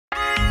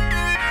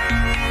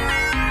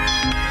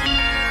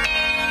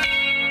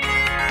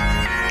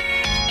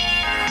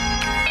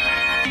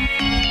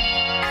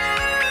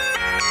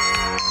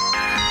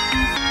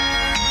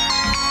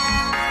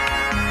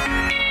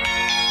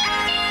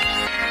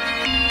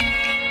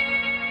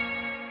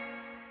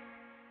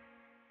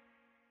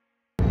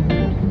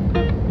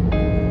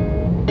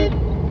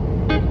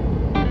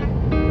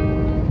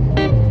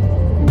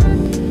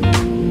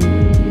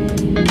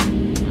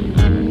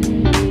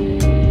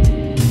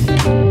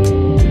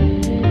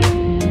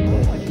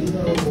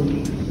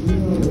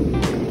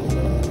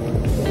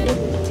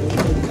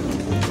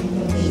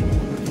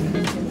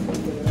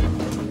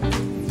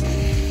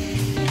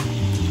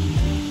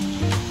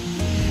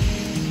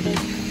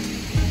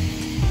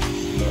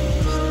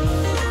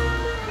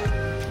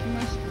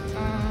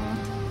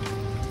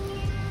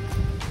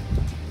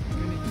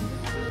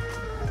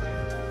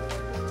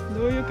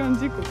感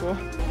じ？ここ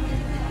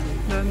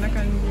どんな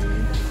感じ？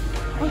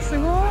あ、す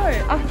ごい。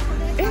あ、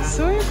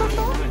そういうこ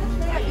と？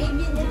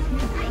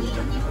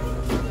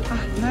あ、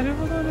なる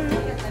ほどね。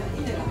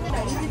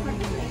すごい。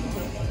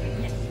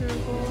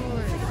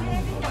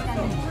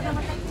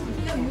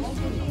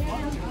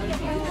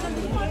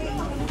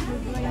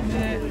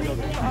ね、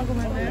あ、ご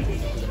めんね。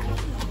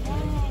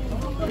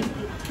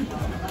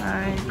は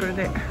い、これ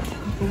で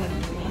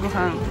ご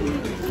飯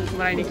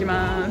もらいに行き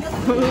ます。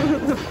普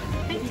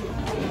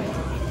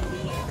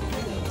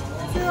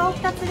通お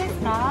2つです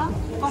か？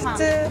ご飯。普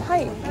通、は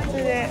い、普通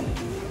で。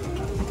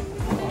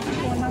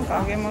こうなんか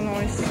揚げ物美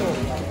味しそう。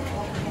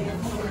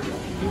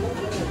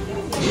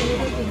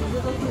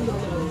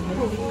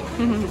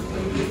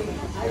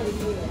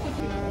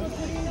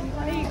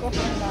はい、ご飯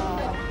だ。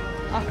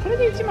あ、これ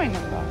で1枚な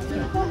んだ。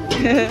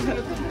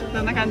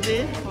どんな感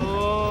じ？お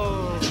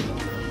お、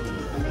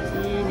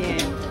いいね。めっ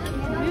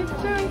ち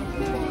ゃ美味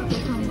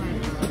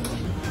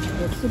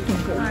し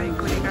そう。はい、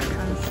これが完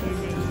成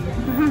です。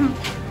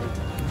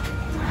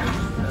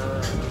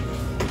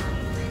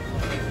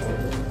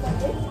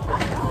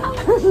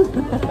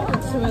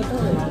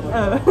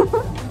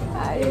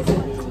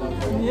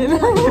見えない、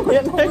見え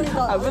ない、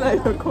危ない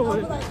よ、こぼれ。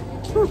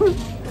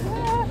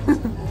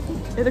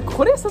で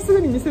これさすが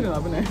に見せる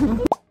の危ない。こ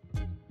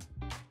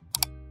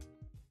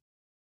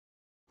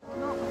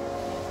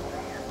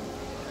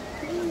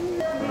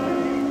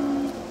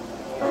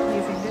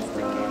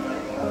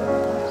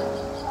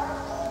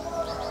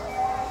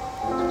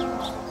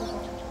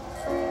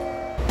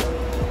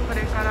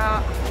れか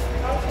ら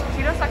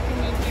弘前に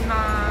行きま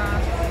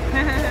す。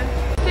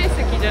定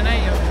席じゃない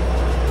よ。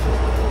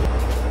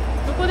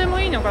どこでも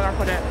いいのかな、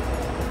これ。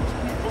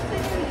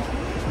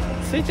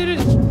空いてる。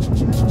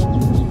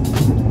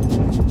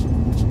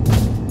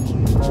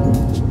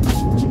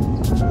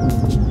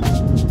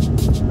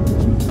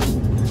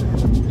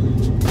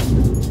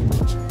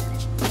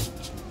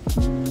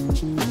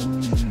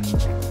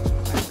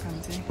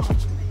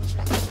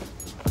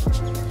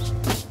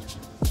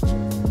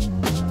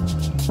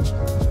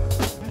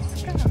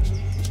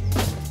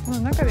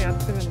中でやっ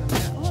てるんだ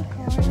ね。あ、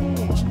かわいい。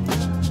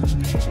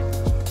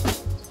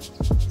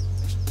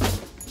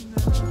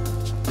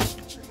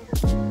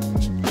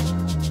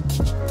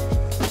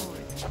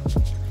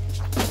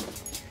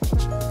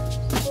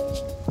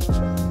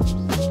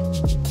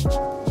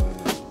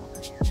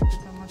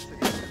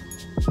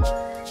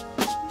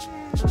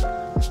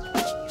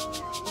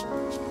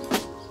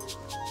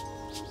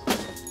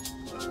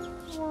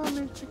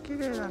めっちゃ綺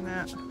麗だ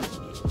ね。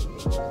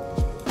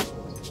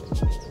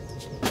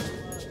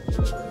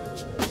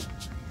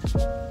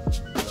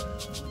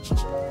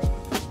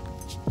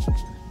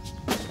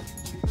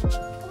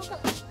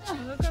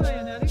届かない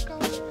よね、あれかわ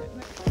いい。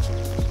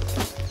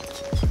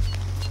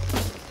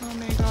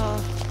雨が。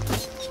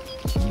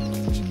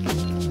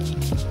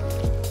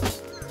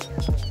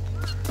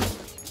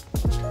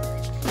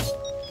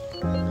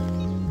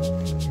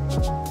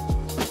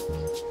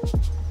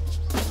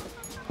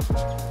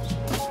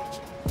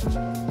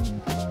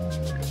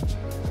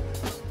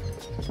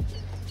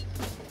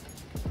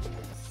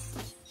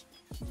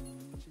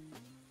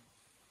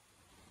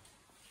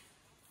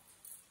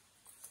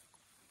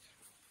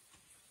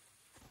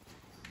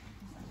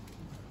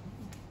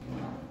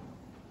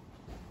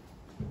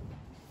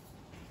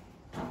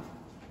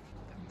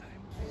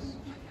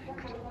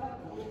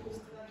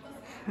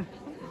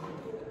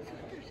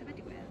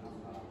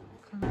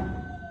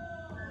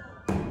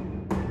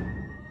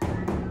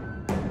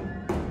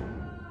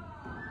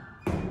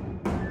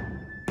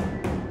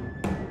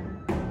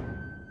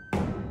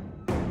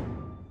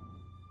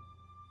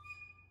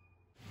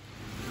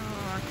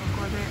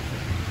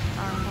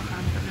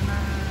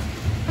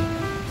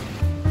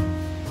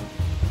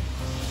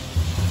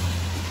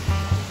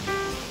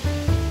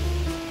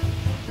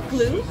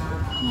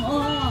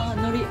ああ、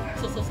海苔、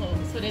そうそうそう、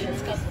それ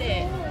使っ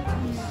て、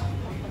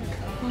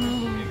リ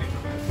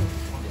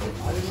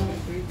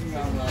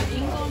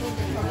ンゴの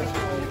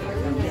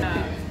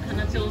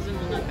花ちょうずの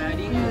中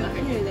リンゴが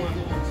入ってる。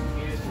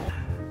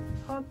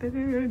ホテ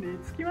ルに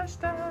着きまし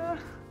た。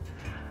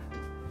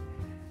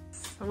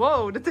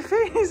Wow, de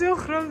tv is heel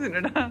groot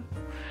inderdaad.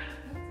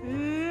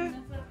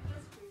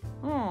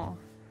 Oh.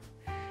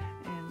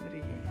 En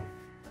 3.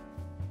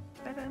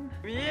 Tadan.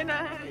 見えな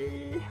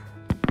い。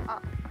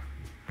あ、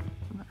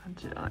こんな感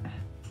じだね。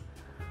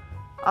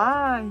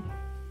あーい。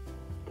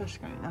確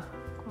かにな。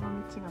この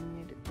道が見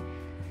える。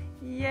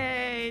イエ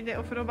ーイで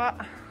お風呂場。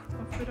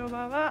お風呂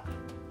場は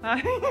あ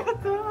りが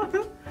と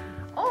う。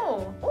お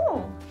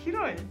お、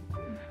広い。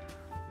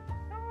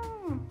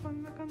こ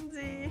んな感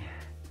じ。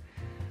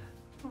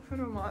お風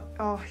呂も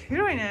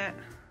広いね。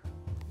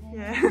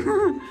Yeah.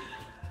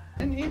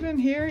 And even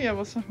here, yeah,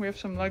 well, we have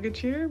some luggage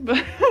here, but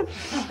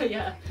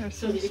yeah, there's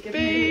some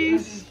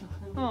space.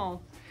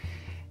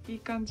 いい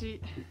感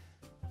じ。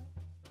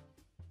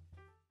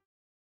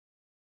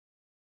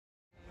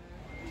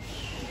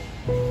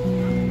こ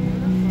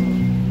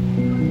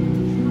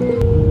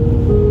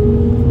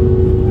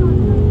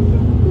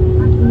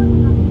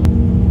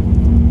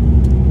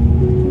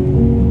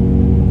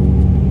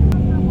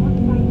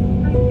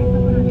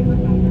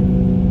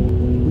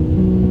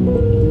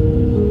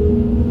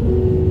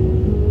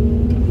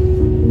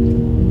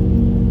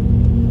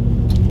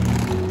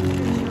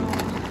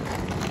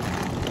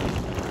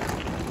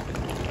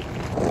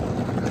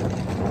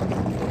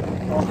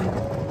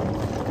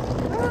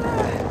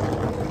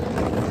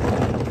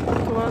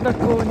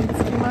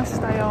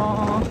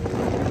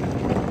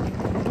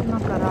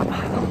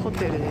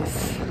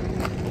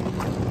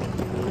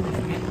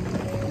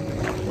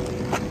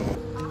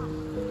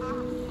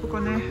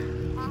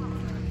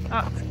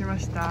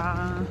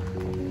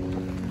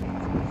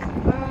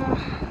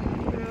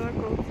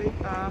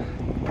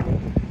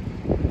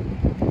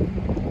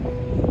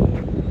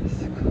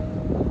すごい、こ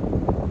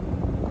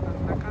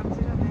んな感じ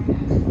だね。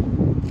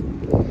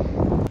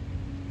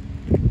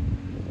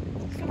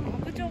しかも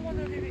白鳥も乗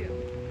れるよ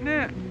ね、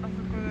あそ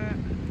こで。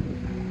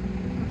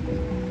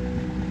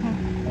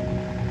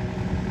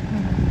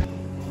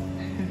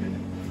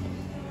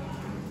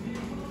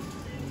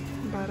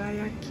バラ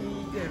焼き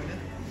だよね。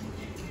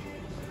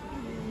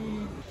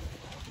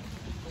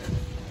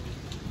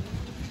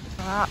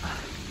は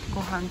ご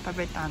飯食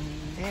べたん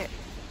で、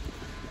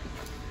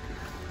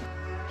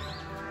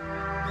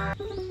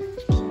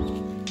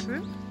きれ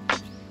い。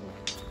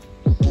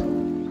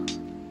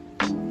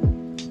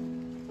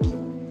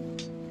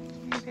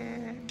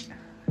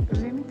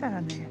上見たら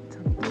ね、ち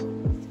ょっと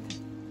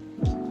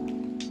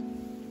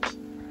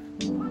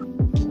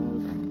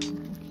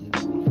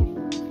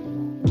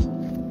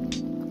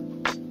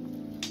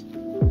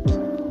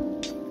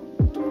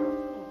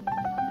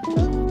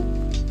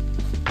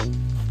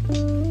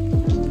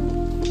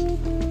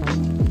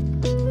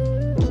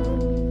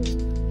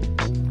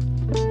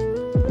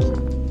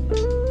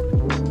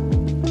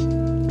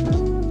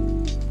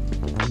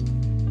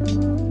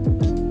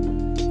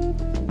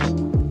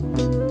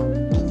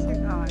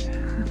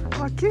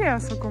綺麗、あ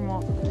そこ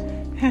も。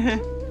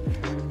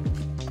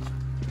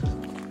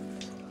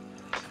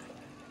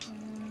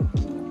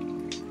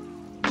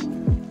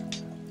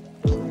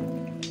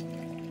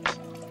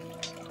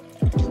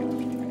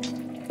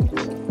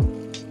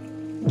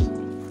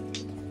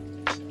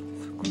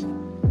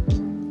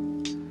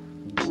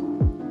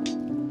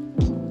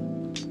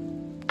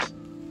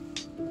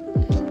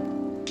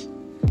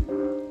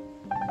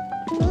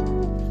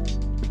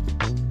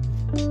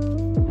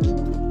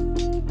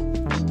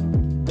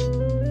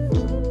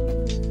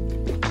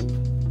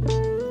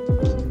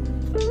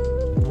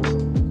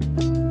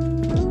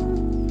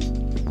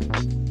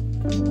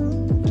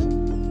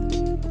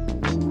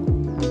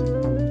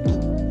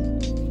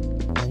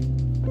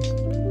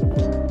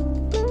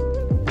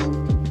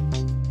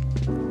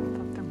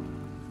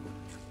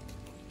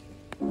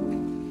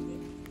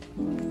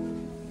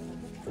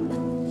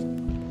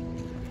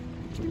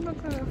今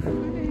から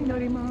船に乗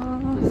りま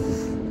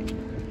す。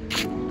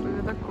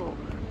豊田港。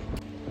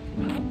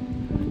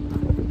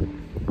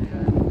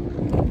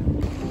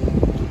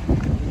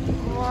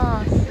う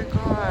わー、すご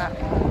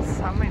い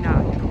寒いな。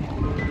乗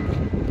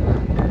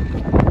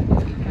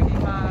り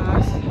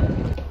ます。こ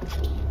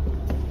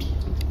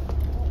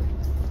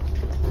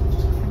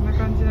んな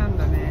感じなん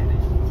だね。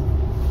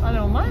あ、で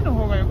も前の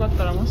方が良かっ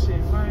たら、もし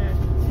前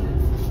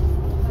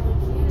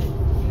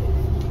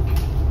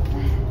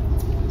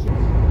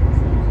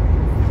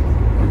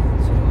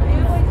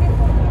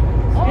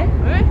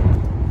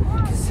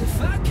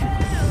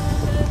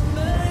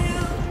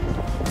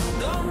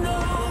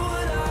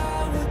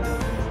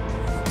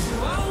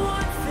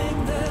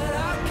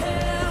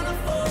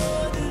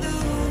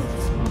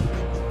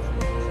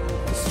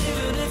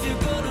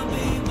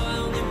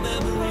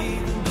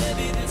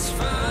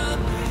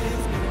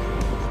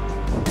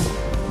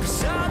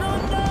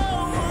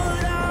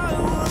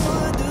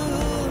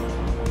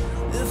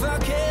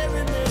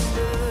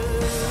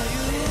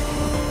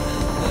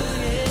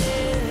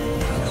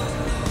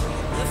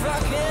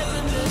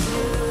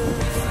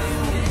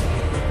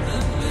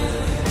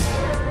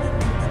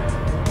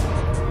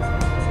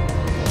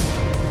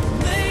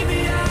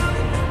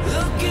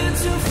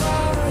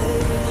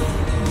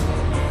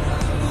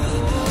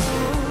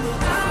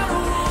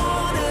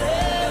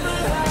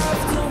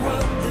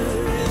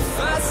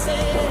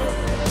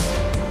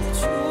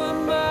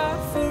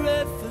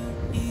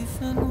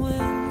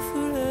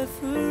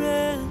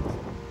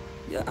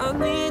I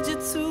need you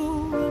to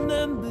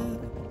remember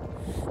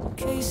in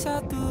case I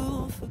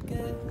do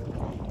forget.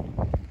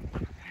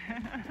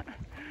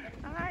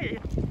 はい。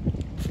よ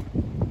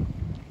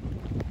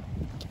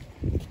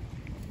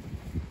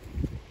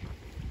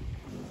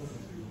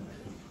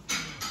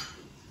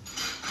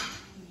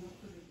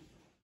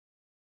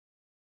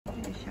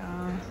いしょ。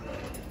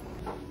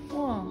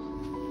わあ、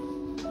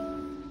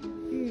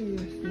いいで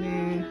す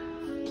ね。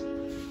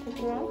こ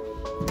こは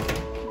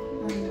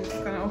何です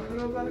かね、お風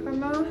呂場か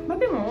な。まあ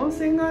でも温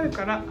泉がある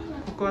から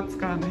ここは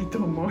使わないと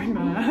思い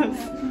ま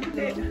す。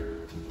で、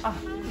あ、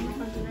こんな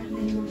感じね。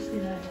何もして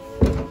ない。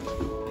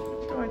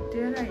とは言って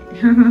やない。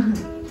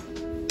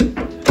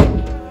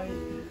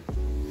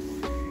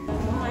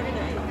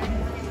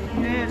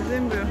ね、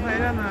全部入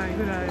らない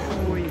ぐらい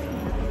多い。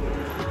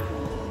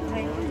はい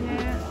ね。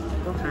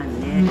ご飯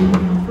ね。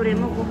これ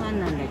もご飯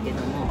なんだけ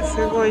ども。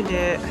すごい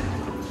ね。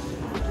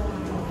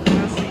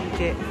広すぎ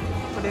て。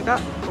これが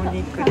お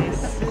肉で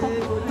す。で、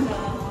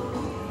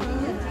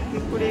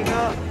これが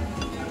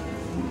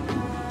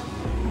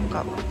な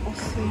んかお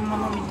吸い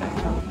物みたい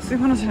な、お吸い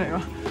物じゃない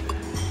わ。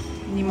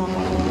煮物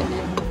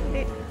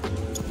で、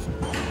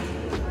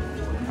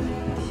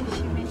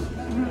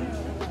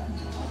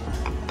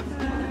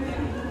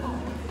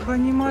カ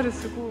ニもある、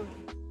すごい。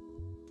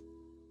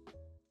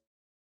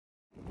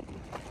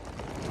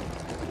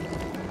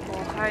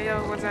おは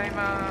ようござい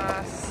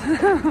ます。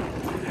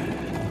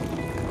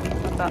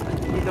また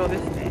移動で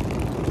すね。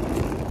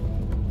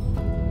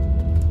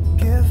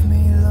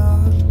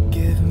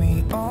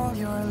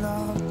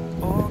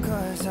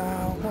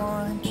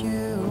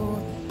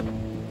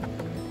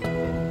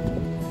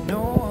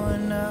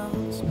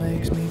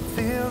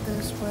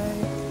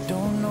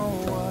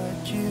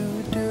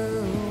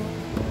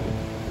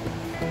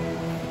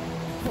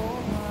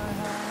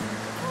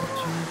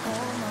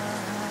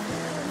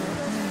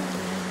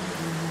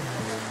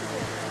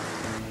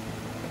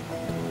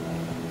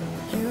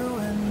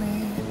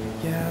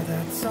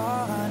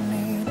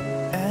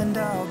and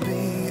I'll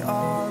be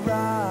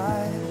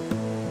alright.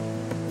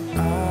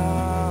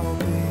 I'll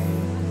be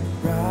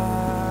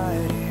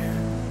right here.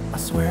 I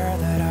swear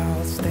that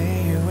I'll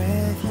stay here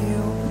with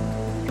you.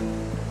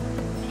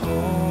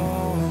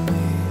 Hold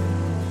me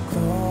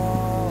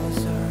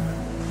closer.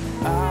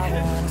 I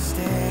wanna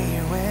stay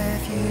here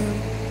with you.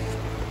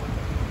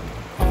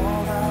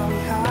 All that we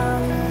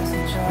have is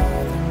each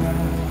other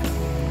now.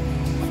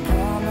 I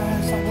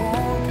promise I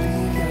won't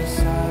leave your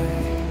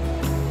side.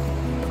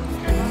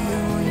 Be who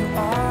you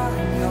are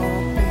and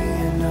you'll be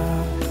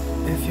enough.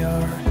 If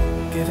you're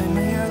giving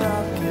me your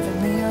love, giving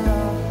me your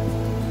love.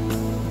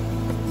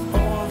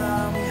 All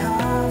that we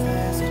have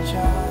is each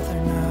other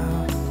now.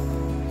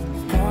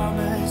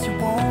 Promise you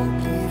won't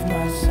leave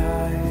my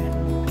side.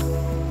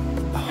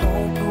 I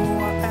hope who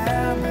I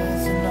am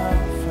is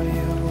enough for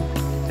you.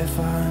 If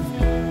I'm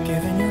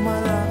giving you my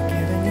love,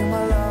 giving you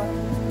my love,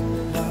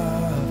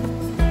 love.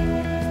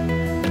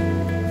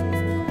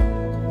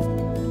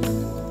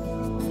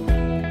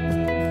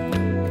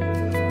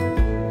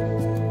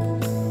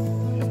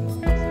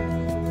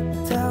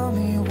 Tell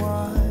me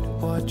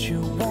what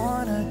you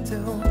wanna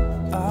do.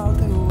 I'll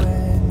do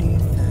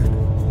anything.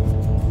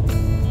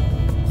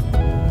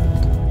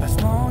 As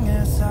long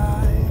as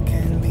I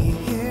can be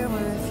here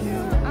with you,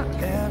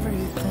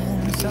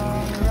 everything's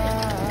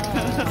alright.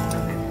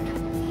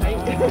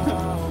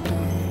 I'll be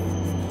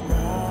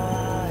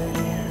right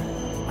here.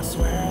 I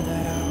swear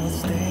that I'll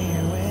stay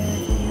here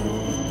with you.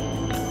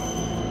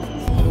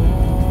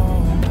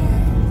 Hold me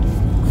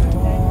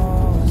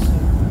closer.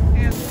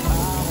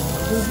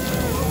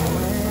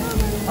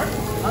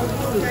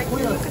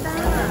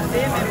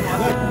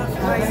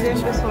はい、全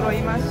部揃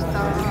いまし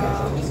た。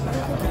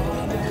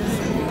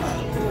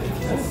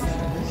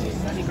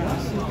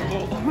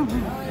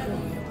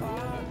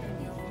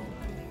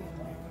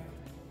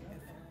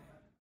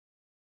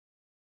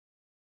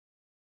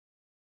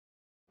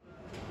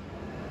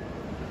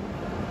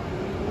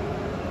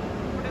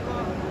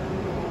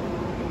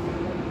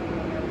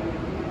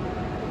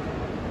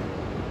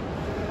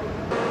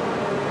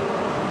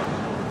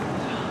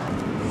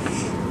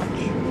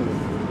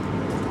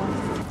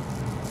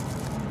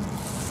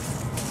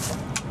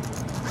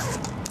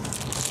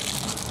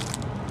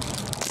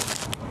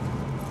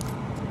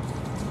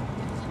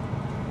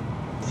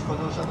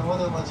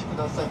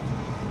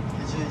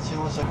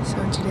So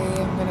today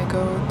I'm gonna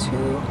go to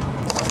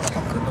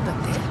Tohoku.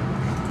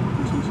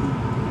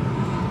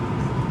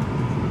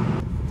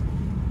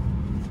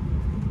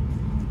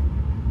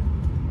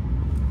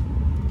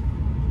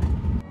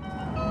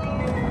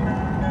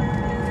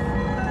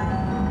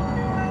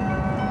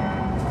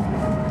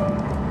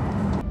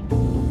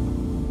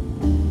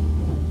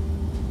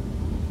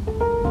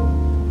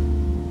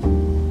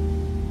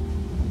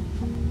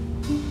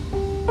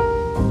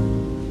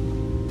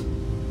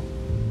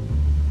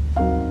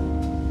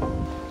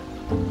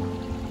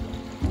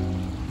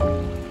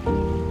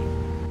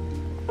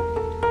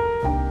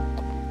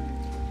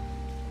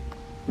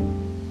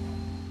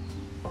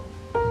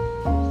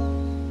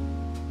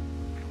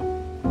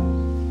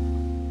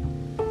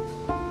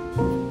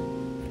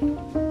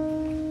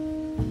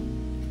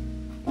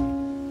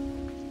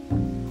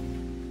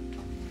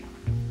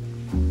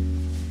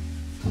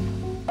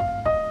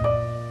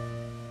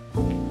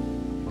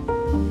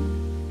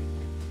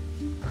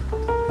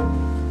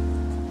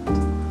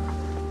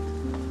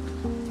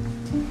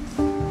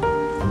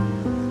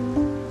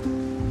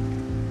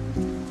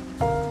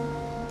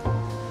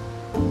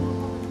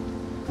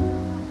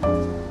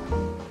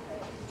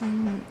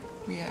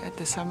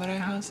 The samurai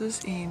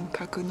houses in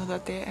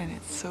Kakunodate, and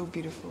it's so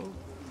beautiful.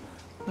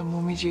 The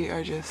momiji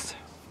are just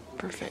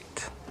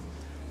perfect.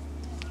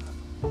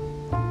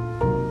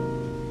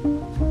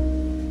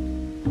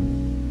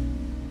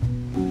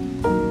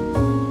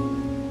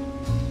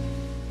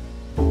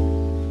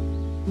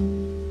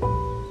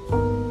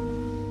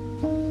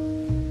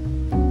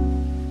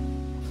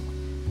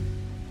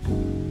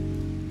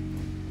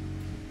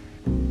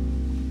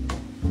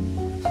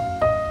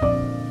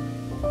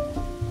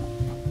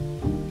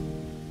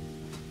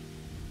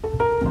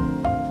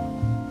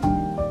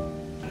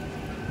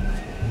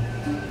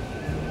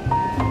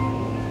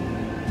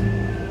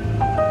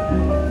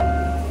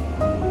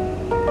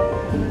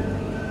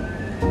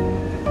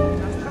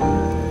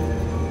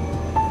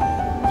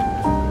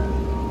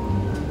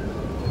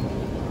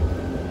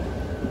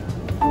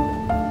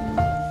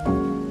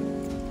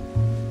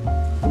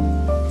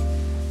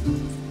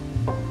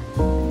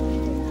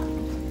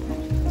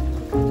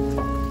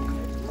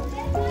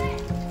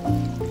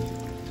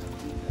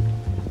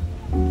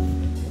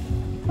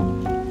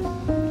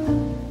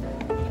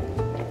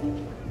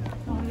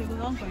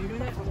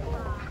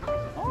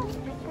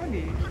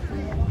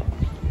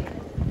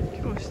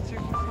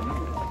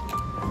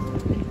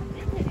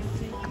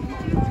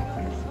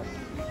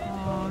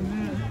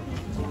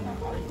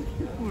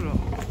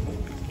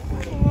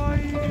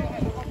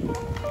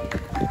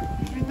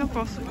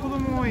か子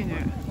供多い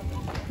ね。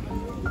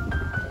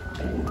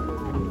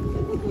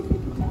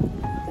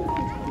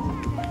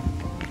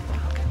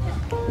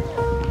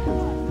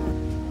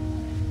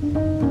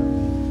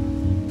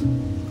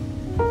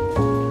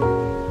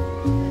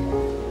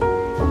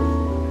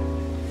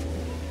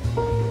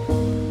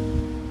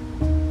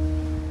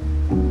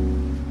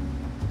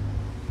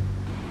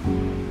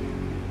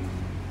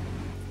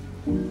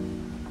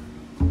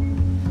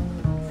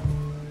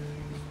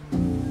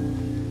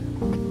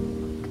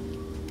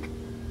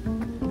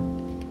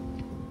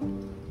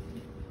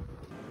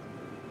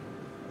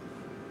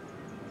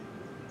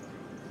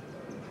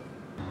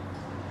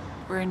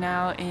We're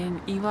now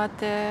in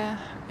Iwate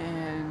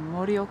in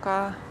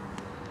Morioka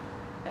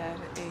at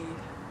a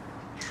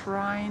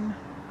shrine,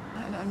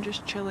 and I'm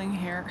just chilling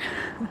here.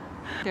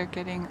 They're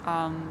getting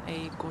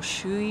a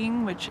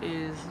goshuin, which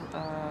is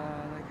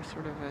like a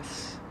sort of a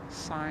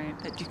sign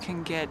that you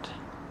can get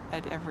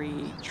at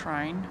every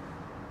shrine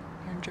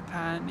here in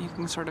Japan. You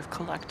can sort of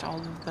collect all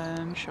of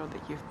them, show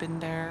that you've been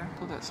there.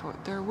 So that's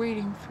what they're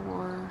waiting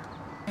for.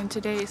 And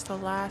today is the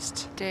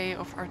last day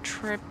of our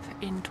trip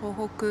in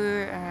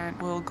Tohoku, and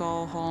we'll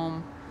go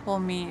home. Well,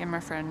 me and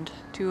my friend,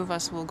 two of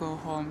us will go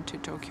home to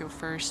Tokyo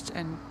first,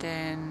 and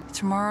then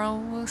tomorrow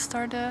we'll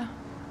start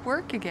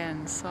work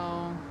again.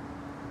 So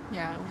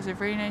yeah, it was a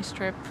very nice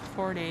trip,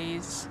 4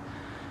 days.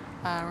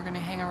 We're gonna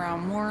hang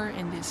around more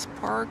in this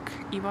park,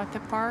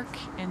 Iwate Park,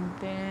 and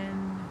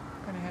then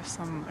gonna have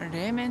some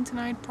ramen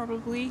tonight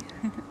probably,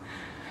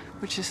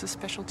 which is a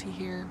specialty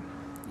here,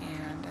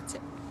 and that's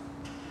it.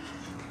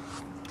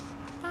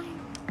 Bye.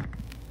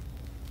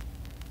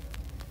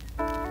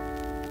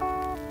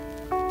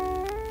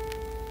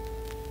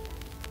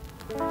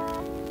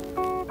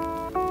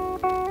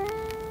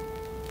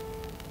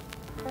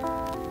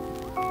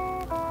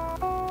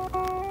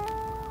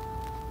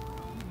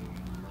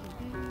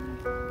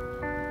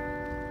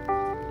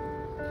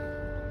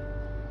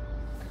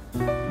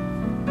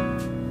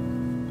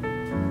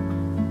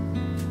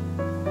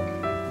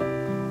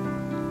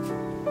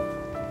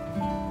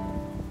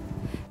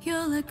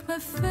 You're like my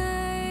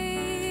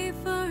favorite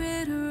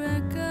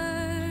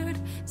record,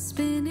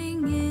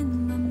 spinning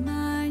in my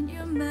mind,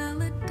 your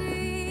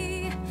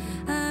melody.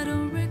 I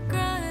don't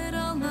regret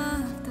all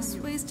of this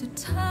wasted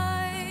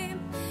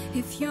time,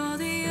 if you're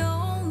the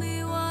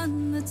only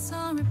one that's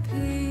on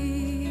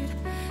repeat.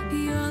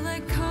 You're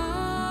like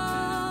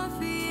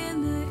coffee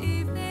in the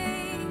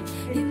evening,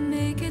 you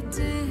make it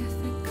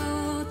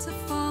difficult to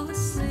fall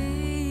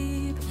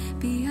asleep.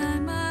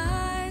 Behind my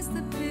eyes,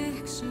 the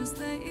pictures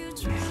that you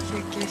dream. 休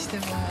憩して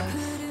ます。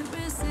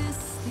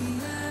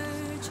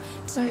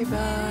バイバ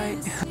イ。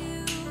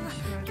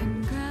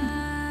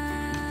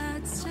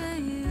Congrats to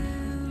you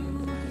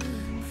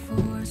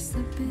for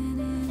slipping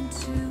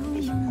into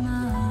my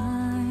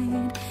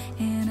mind,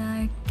 and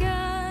I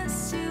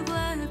guess you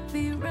left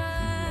me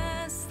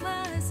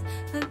restless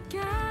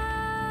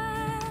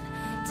again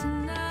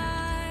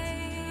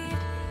tonight.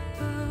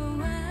 But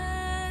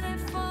when I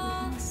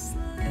fall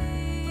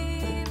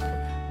asleep,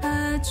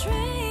 I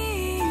dream